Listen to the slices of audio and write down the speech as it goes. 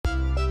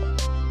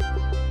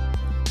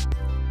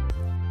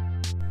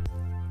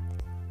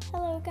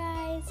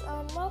guys,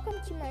 welcome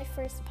to my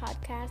first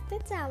podcast.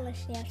 It's Al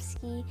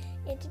Lishniewski,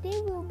 and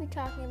today we will be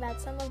talking about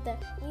some of the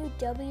new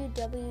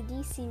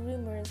WWDC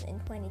rumors in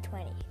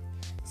 2020.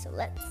 So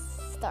let's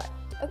start.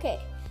 Okay,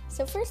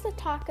 so first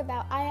let's talk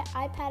about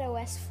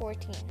iPadOS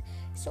 14.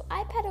 So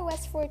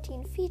iPadOS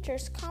 14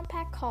 features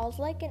compact calls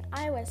like in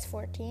iOS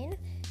 14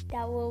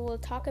 that we'll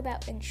talk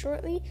about in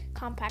shortly.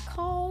 Compact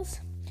calls.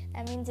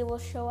 That means it will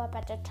show up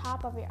at the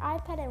top of your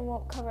iPad and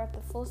won't cover up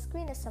the full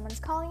screen if someone's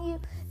calling you.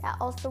 That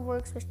also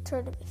works with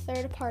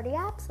third-party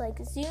apps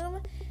like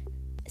Zoom,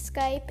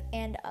 Skype,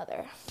 and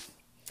other.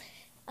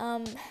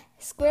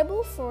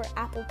 Scribble for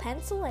Apple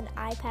Pencil and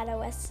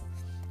iPadOS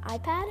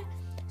iPad.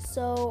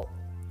 So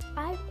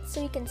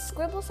you can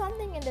scribble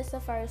something in the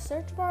Safari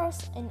search bar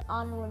and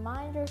on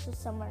reminders to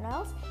someone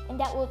else, and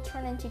that will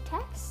turn into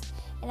text.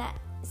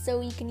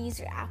 So you can use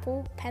your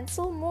Apple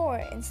Pencil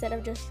more instead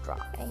of just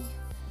drawing.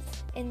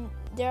 And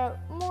there are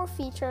more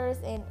features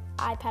in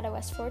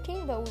iPadOS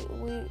 14, but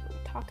we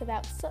talked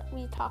about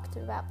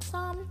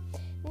some.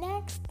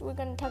 Next, we're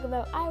going to talk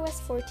about iOS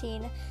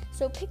 14.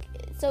 So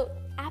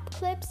app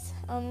clips.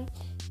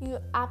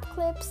 App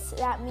clips.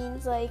 That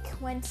means like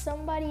when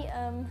somebody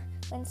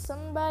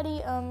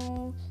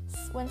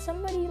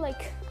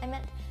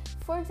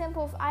for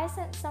example, if I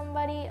sent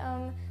somebody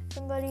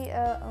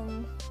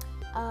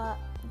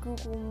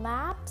Google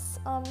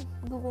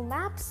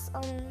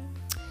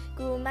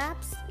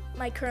Maps,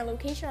 my current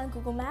location on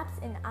Google Maps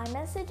in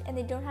iMessage, and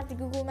they don't have the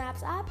Google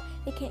Maps app,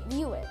 they can't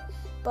view it.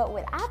 But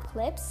with app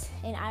clips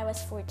in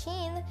iOS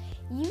 14,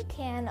 you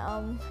can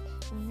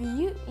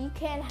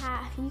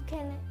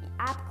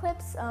app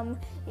clips.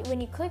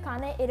 When you click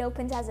on it, it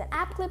opens as an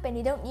app clip, and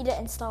you don't need to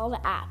install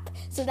the app.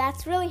 So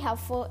that's really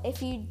helpful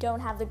if you don't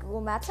have the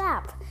Google Maps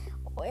app,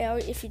 or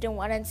if you don't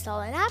want to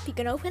install an app, you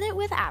can open it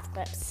with app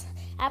clips.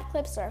 App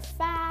clips are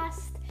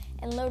fast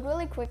and load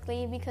really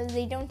quickly because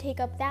they don't take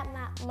up that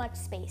much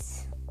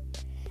space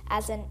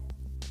as an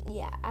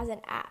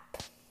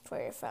app for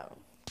your phone.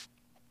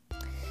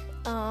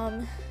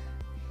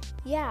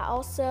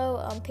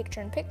 Also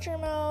picture-in-picture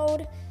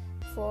mode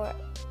for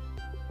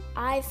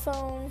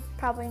iPhone.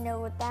 Probably know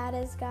what that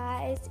is,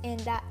 guys. And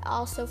that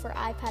also for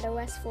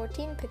iPadOS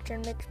 14,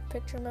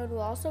 picture-in-picture mode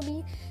will also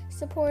be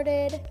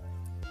supported.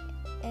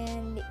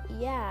 And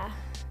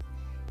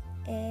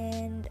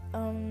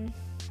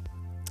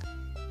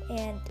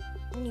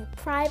new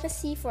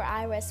privacy for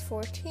iOS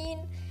 14.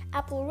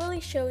 Apple really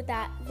showed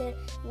that they're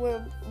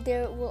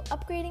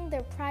upgrading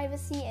their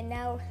privacy, and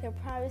now their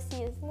privacy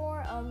is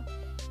more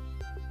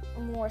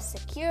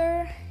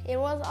secure. It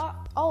was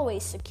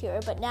always secure,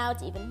 but now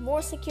it's even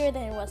more secure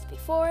than it was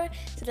before.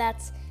 So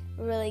that's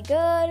really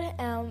good.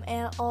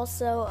 And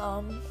also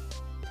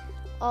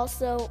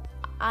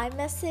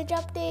iMessage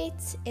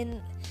updates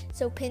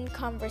pinned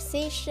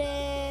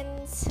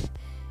conversations,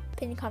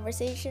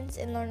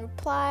 inline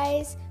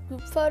replies,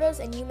 group photos,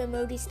 and new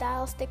Memoji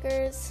style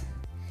stickers.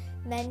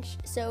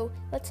 So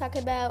let's talk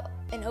about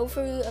an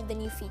overview of the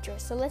new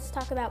features. So let's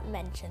talk about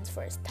mentions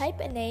first.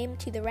 Type a name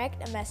to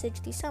direct a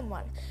message to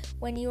someone.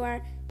 When you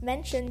are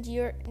mentioned,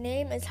 your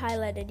name is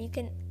highlighted. You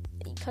can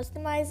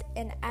customize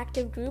an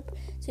active group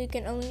so you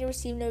can only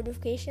receive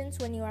notifications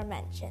when you are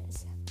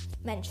mentioned.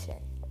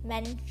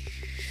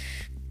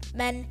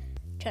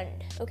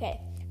 Okay.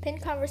 Pin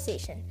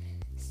conversation.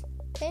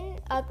 Pin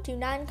up to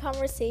 9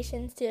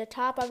 conversations to the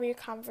top of your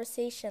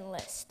conversation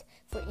list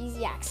for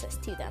easy access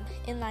to them.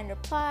 Inline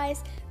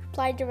replies.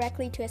 Reply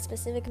directly to a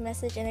specific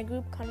message in a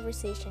group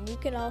conversation. You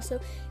can also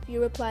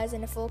view replies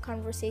in a full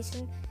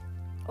conversation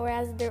or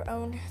as their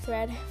own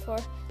thread for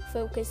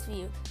focus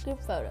view.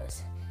 Group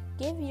photos.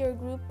 Give your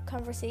group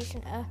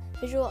conversation a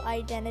visual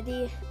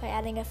identity by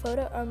adding a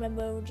photo or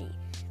emoji,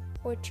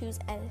 or choose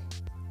an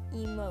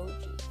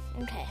emoji.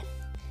 Okay.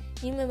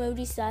 New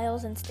Memoji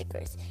styles and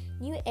stickers.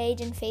 New age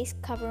and face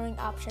covering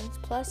options,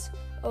 plus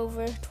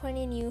over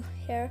 20 new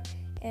hair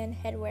and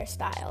headwear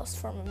styles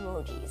for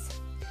emojis.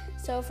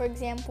 So for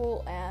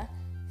example,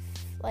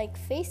 like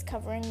face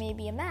covering may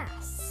be a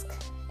mask,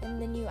 and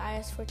the new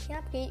iOS 14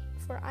 update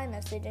for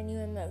iMessage, a new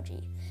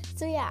emoji.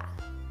 So yeah,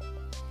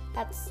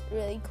 that's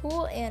really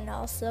cool. And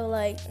also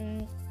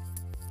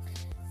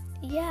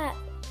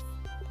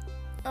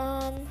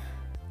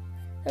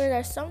there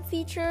are some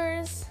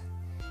features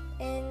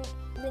in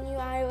the new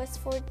iOS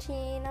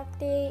 14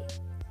 update.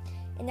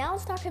 And now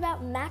let's talk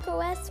about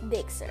macOS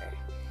Big Sur.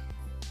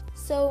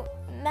 So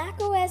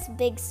macOS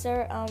Big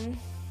Sur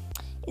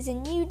is a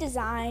new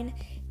design,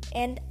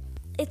 and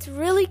it's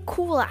really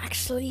cool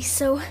actually.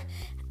 So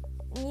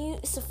new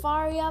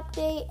Safari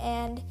update,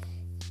 and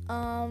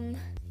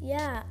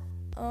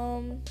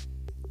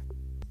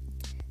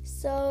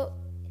so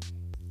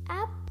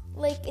app,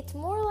 like it's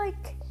more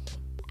like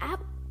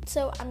app.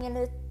 So I'm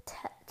gonna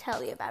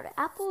tell you about it.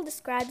 Apple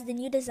describes the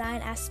new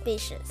design as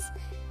spacious,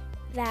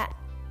 that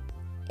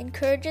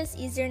encourages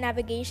easier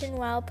navigation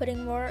while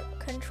putting more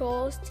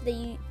controls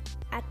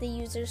at the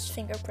user's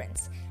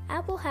fingerprints.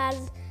 Apple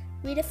has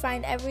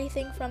redefined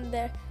everything from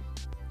the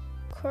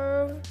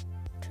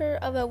curvature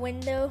of a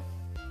window,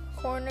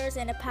 corners,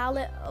 and a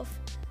palette of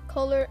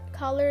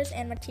colors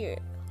and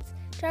materials.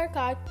 Dark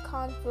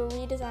icons were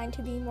redesigned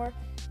to be more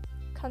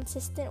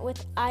consistent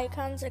with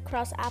icons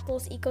across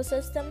Apple's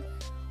ecosystem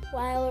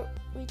while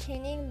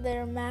retaining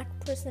their Mac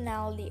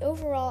personality.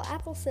 Overall,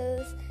 Apple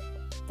says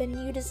the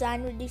new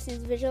design reduces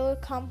visual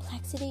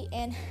complexity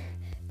and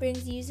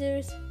brings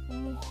users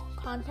more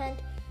content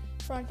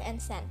front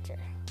and center.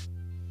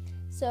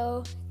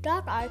 So,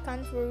 dark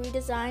icons were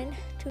redesigned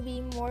to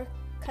be more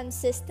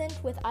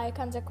consistent with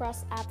icons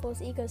across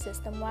Apple's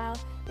ecosystem while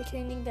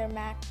retaining their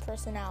Mac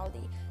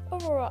personality.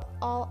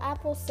 Overall,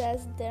 Apple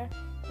says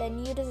the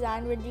new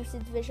design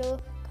reduces visual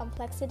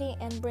complexity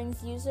and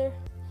brings user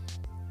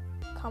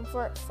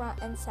comfort front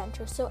and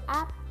center. So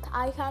app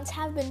icons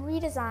have been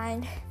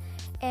redesigned,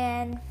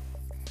 and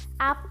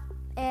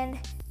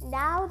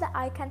now the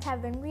icons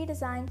have been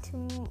redesigned to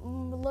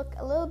look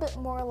a little bit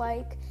more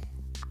like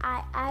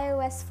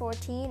iOS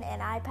 14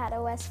 and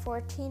iPadOS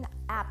 14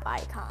 app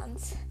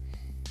icons.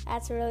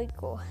 That's really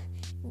cool.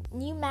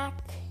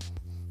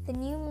 The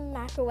new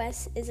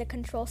macOS is a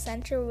control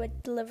center which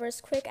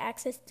delivers quick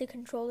access to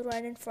controls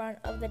right in front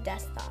of the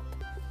desktop.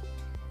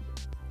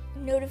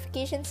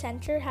 Notification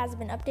Center has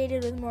been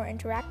updated with more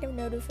interactive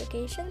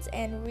notifications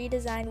and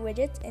redesigned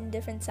widgets in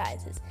different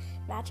sizes,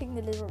 matching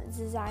the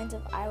designs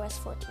of iOS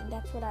 14.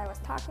 That's what I was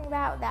talking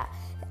about, that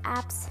the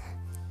apps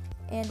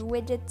and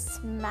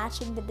widgets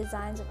matching the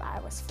designs of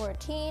iOS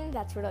 14.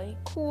 That's really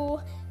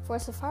cool. For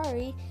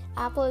Safari,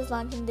 Apple is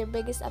launching their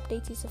biggest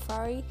update to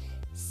Safari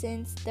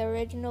since the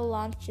original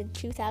launch in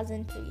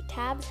 2003.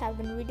 Tabs have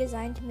been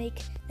redesigned to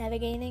make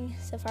navigating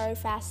Safari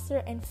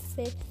faster and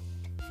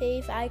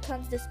fave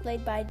icons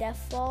displayed by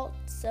default,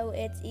 so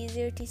it's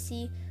easier to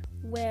see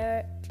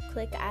where to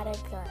click at a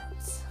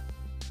glance.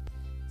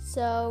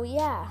 So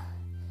yeah.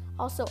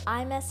 Also,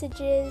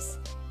 iMessages.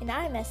 In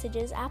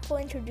iMessages, Apple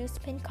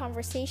introduced Pinned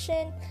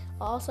Conversation,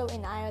 also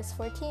in iOS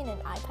 14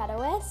 and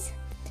iPadOS.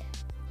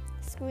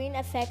 Screen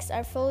effects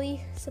are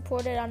fully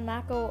supported on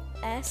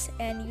macOS,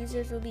 and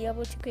users will be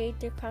able to create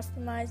their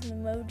customized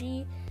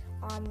emoji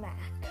on Mac.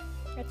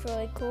 That's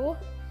really cool.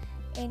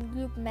 And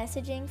group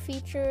messaging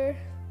feature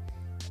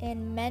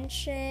and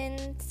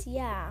mentions,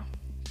 yeah.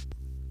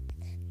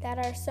 That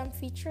are some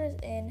features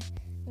in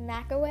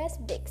macOS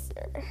Big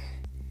Sur.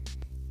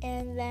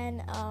 And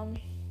then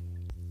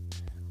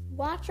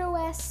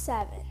watchOS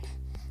 7.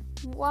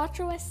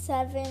 watchOS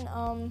 7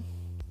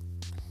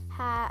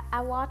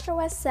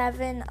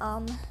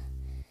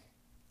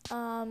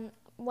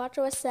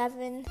 watchOS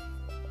 7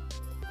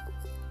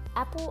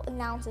 Apple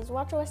announces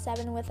watchOS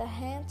 7 with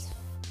enhanced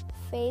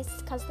face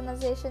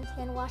customization,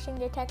 hand washing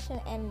detection,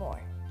 and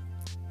more.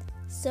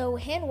 So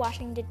hand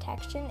washing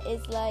detection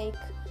is like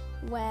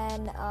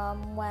when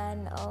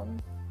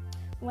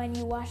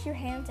you wash your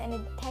hands and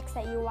it detects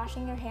that you're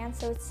washing your hands,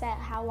 so it's set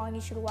how long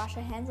you should wash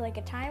your hands, like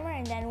a timer,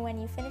 and then when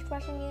you finish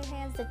washing your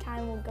hands, the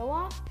time will go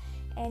off,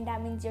 and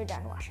that means you're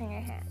done washing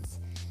your hands.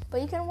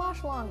 But you can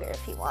wash longer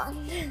if you want.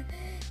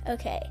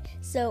 Okay,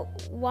 so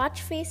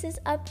watch faces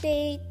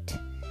update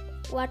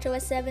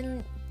watchOS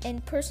 7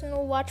 in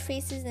personal watch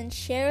faces and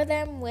share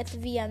them with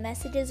via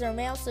messages or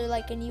mail. So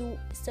like a new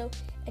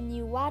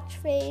watch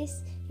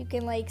face, you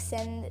can like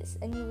send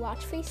a new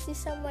watch face to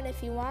someone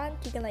if you want.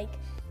 You can like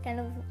kind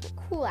of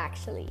cool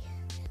actually.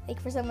 Like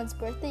for someone's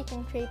birthday, you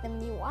can create them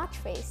new watch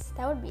face.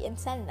 That would be and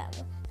send them.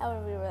 That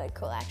would be really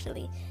cool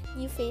actually.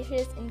 New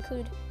faces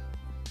include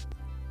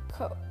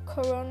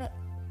Corona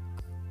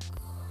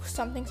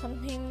something.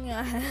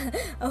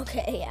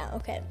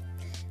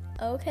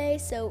 Okay,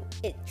 so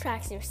it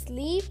tracks your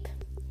sleep,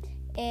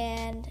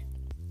 and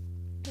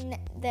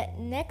the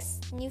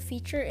next new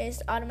feature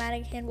is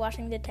automatic hand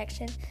washing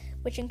detection,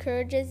 which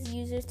encourages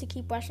users to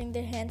keep washing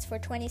their hands for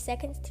 20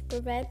 seconds to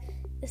prevent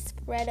the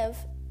spread of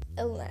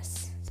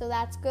illness. So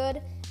that's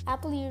good.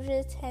 Apple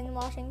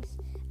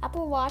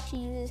Watch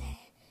uses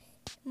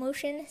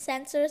motion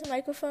sensors,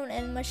 microphone,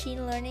 and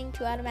machine learning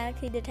to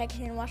automatically detect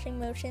hand washing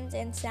motions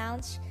and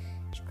sounds,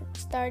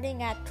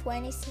 starting at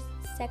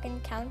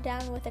 20-second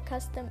countdown with a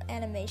custom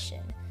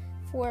animation.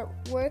 For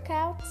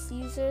workouts,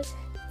 users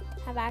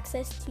have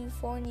access to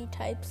 4 new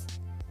types: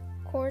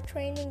 core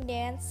training,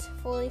 dance,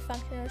 fully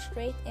functional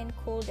strength, and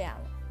cool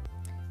down.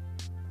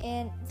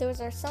 And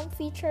those are some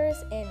features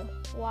in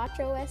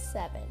watchOS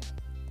 7.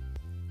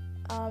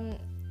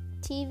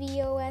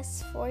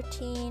 tvOS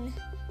 14,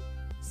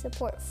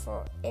 support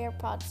for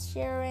AirPods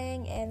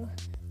sharing and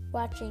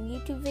watching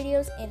YouTube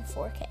videos in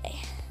 4K.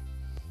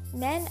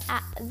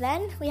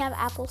 Then we have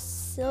Apple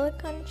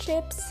Silicon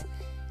chips.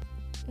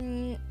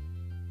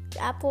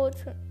 Apple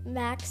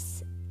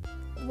Macs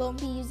won't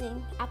be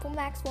using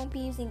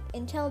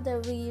Intel.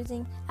 They'll be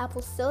using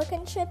Apple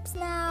Silicon chips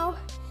now.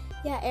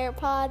 Yeah,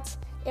 AirPods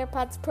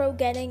Pro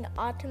getting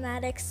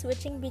automatic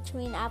switching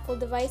between Apple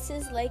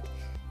devices.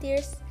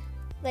 There's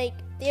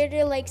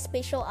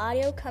spatial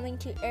audio coming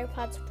to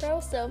AirPods Pro,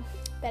 so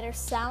better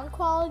sound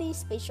quality,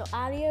 spatial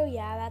audio.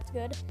 Yeah, that's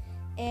good.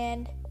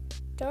 And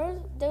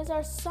those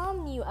are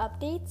some new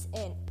updates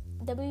in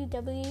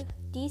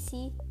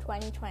WWDC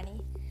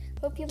 2020.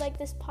 Hope you like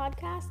this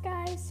podcast,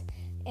 guys.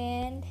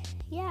 And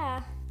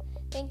yeah,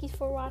 thank you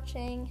for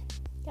watching,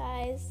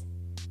 guys.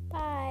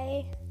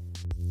 Bye.